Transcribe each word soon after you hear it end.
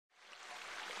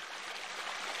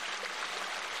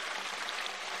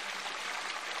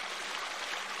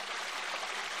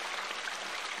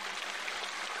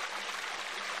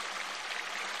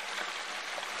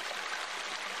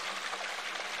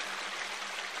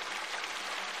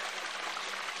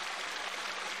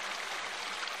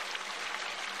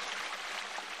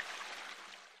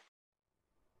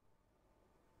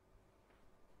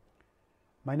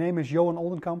My name is Johan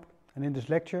Oldenkamp, and in this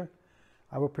lecture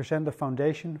I will present the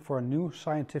foundation for a new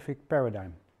scientific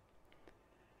paradigm.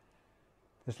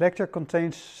 This lecture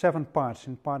contains 7 parts.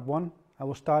 In part 1 I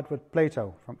will start with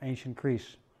Plato from ancient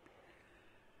Greece.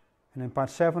 And in part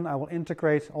 7 I will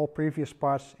integrate all previous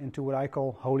parts into what I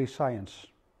call holy science.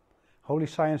 Holy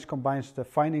science combines the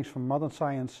findings from modern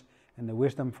science and the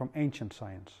wisdom from ancient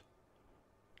science.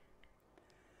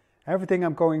 Everything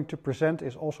I'm going to present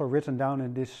is also written down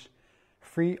in this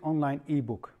free online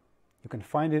ebook. You can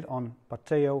find it on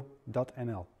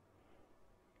pateo.nl.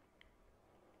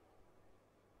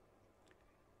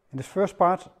 In this first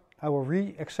part, I will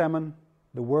re-examine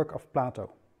the work of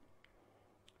Plato.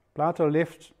 Plato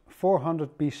lived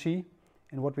 400 BC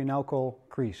in what we now call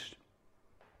Greece.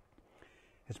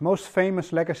 His most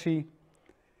famous legacy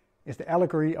is the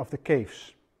allegory of the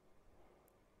caves.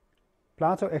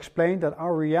 Plato explained that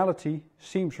our reality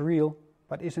seems real,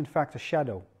 but is in fact a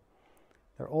shadow.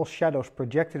 They're all shadows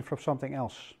projected from something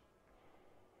else.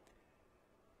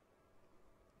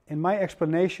 In my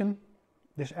explanation,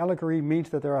 this allegory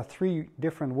means that there are 3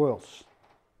 different worlds,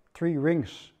 3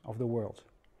 rings of the world.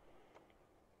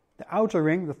 The outer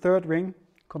ring, the 3rd ring,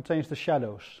 contains the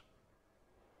shadows.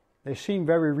 They seem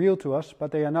very real to us, but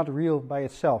they are not real by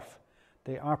itself.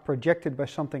 They are projected by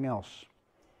something else.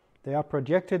 They are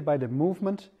projected by the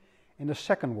movement in the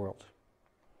 2nd world.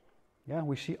 Yeah,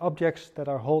 we see objects that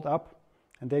are held up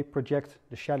and they project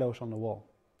the shadows on the wall.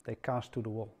 They cast to the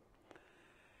wall.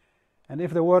 And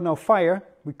if there were no fire,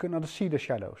 we could not see the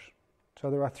shadows.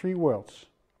 So there are 3 worlds.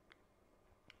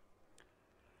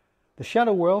 The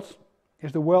shadow world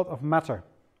is the world of matter,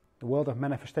 the world of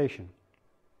manifestation.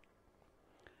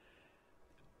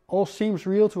 All seems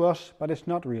real to us, but it's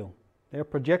not real. They are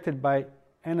projected by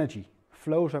energy,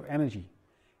 flows of energy,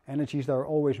 energies that are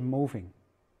always moving.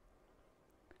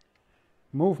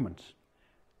 Movements.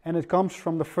 And it comes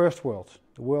from the first world,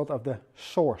 the world of the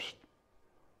source,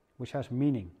 which has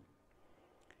meaning.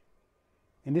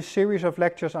 In this series of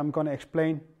lectures, I'm going to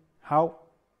explain how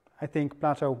I think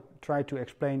Plato tried to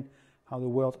explain how the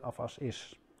world of us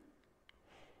is.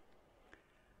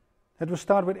 Let us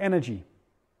start with energy.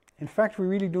 In fact, we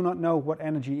really do not know what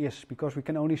energy is, because we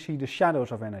can only see the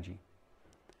shadows of energy.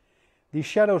 These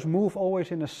shadows move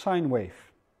always in a sine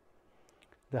wave.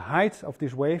 The height of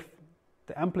this wave,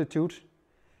 the amplitude,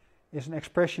 is an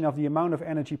expression of the amount of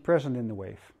energy present in the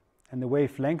wave. And the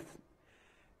wavelength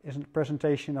is a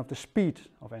presentation of the speed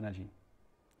of energy.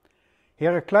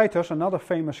 Heraclitus, another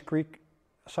famous Greek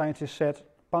scientist, said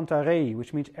pantarei,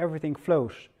 which means everything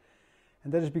flows.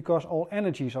 And that is because all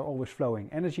energies are always flowing.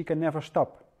 Energy can never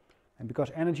stop. And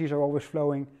because energies are always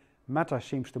flowing, matter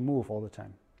seems to move all the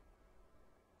time.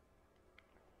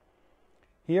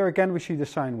 Here again we see the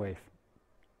sine wave.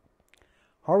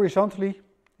 Horizontally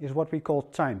is what we call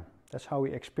time. That's how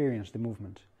we experience the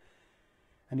movement.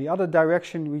 And the other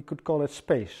direction, we could call it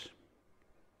space.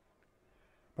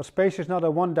 But space is not a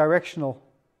one-directional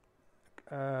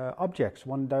object,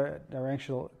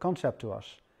 one-directional concept to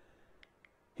us.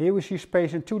 Here we see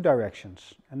space in 2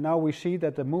 directions. And now we see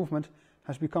that the movement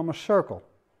has become a circle.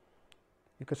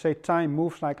 You could say time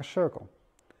moves like a circle.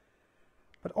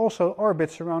 But also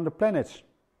orbits around the planet's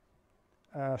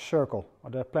circle, or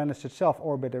the planets itself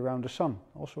orbit around the sun,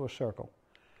 also a circle.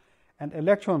 And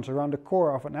electrons around the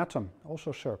core of an atom,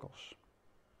 also circles.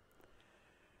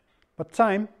 But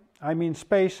time, I mean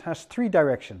space, has 3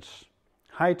 directions: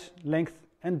 height, length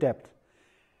and depth.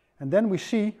 And then we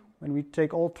see, when we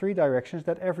take all 3 directions,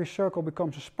 that every circle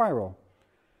becomes a spiral.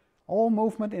 All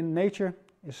movement in nature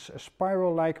is a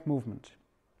spiral-like movement.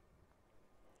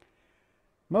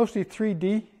 Mostly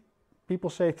 3D, people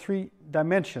say 3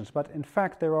 dimensions, but in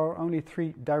fact there are only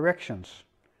 3 directions.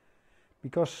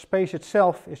 Because space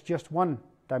itself is just 1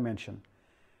 dimension.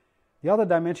 The other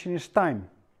dimension is time,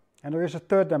 and there is a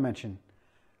 3rd dimension.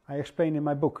 I explain in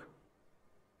my book.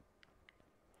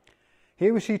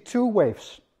 Here we see 2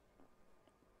 waves.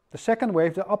 The 2nd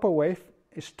wave, the upper wave,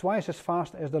 is twice as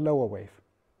fast as the lower wave.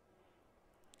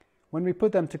 When we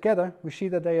put them together, we see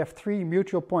that they have 3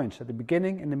 mutual points at the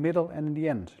beginning, in the middle and in the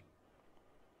end.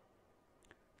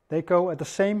 They go at the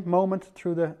same moment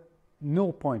through the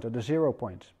null point or the 0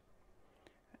 point.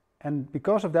 And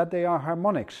because of that, they are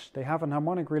harmonics. They have an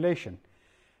harmonic relation.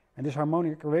 And this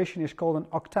harmonic relation is called an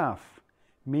octave,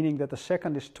 meaning that the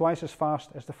 2nd is twice as fast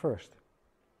as the 1st.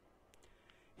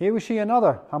 Here we see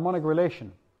another harmonic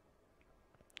relation.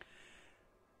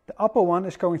 The upper one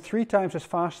is going 3 times as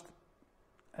fast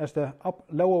as the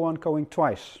lower one going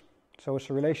twice. So it's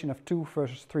a relation of 2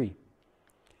 versus 3.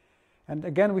 And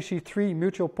again we see 3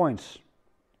 mutual points,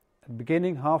 at the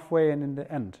beginning, halfway and in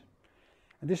the end.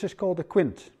 And this is called the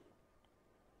quint.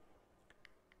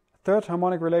 Third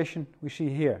harmonic relation we see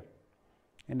here.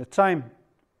 In the time,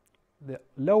 the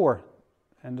lower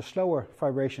and the slower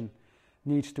vibration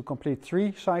needs to complete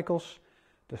 3 cycles,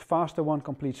 the faster one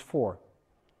completes 4.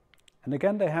 And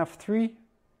again they have 3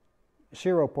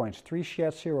 0 points, 3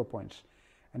 shared 0 points.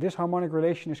 And this harmonic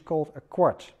relation is called a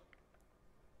quart.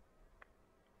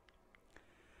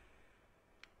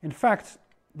 In fact,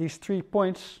 these 3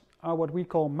 points are what we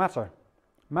call matter.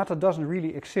 Matter doesn't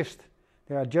really exist.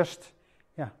 They are just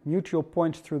mutual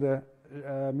points through the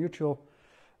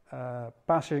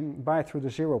passing by through the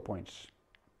 0 points.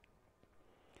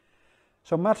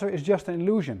 So matter is just an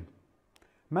illusion.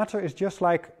 Matter is just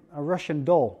like a Russian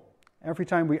doll. Every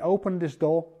time we open this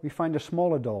doll, we find a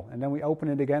smaller doll, and then we open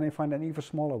it again and find an even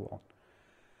smaller one.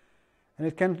 And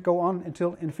it can go on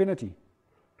until infinity.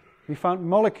 We found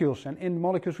molecules, and in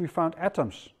molecules we found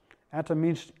atoms. Atom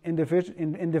means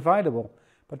indivisible,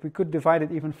 but we could divide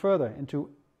it even further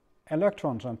into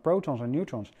electrons and protons and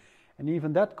neutrons, and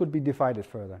even that could be divided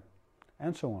further,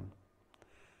 and so on.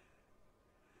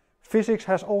 Physics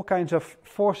has all kinds of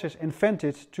forces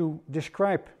invented to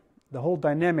describe the whole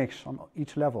dynamics on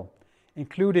each level,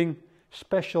 including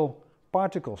special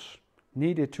particles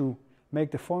needed to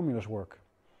make the formulas work.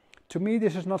 To me,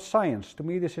 this is not science. To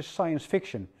me, this is science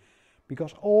fiction,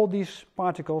 because all these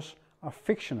particles are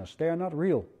fictionless. They are not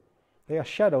real. They are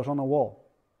shadows on a wall.